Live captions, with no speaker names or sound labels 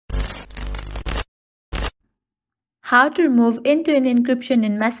How to remove end-to-end encryption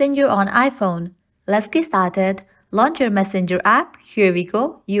in Messenger on iPhone. Let's get started. Launch your Messenger app. Here we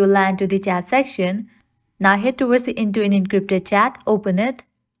go. You'll land to the chat section. Now head towards the end-to-end encrypted chat. Open it.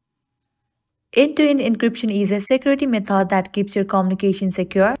 End-to-end encryption is a security method that keeps your communication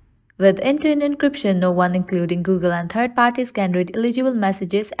secure. With end-to-end encryption, no one, including Google and third parties, can read illegible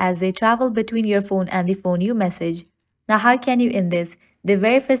messages as they travel between your phone and the phone you message. Now, how can you end this? The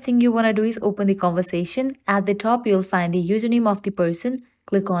very first thing you want to do is open the conversation. At the top, you'll find the username of the person.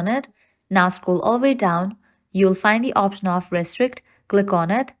 Click on it. Now scroll all the way down. You'll find the option of restrict. Click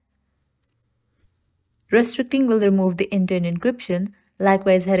on it. Restricting will remove the end-to-end encryption.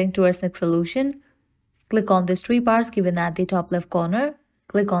 Likewise, heading towards next solution. Click on these three bars given at the top left corner.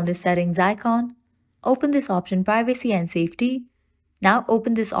 Click on the settings icon. Open this option privacy and safety. Now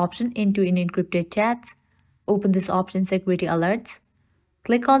open this option end-to-end encrypted chats. Open this option security alerts.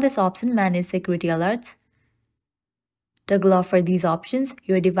 Click on this option manage security alerts. Toggle off for these options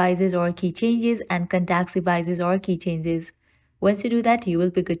your devices or key changes and contacts devices or key changes. Once you do that, you will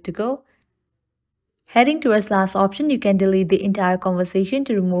be good to go. Heading towards last option, you can delete the entire conversation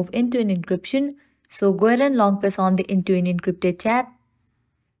to remove end-to-end encryption. So go ahead and long press on the end-to-end encrypted chat.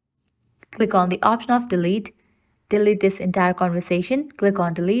 Click on the option of delete. Delete this entire conversation. Click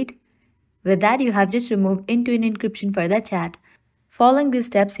on delete. With that, you have just removed end-to-end encryption for the chat. Following these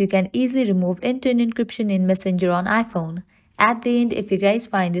steps, you can easily remove end-to-end encryption in Messenger on iPhone. At the end, if you guys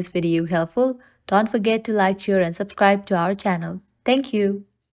find this video helpful, don't forget to like, share and subscribe to our channel. Thank you.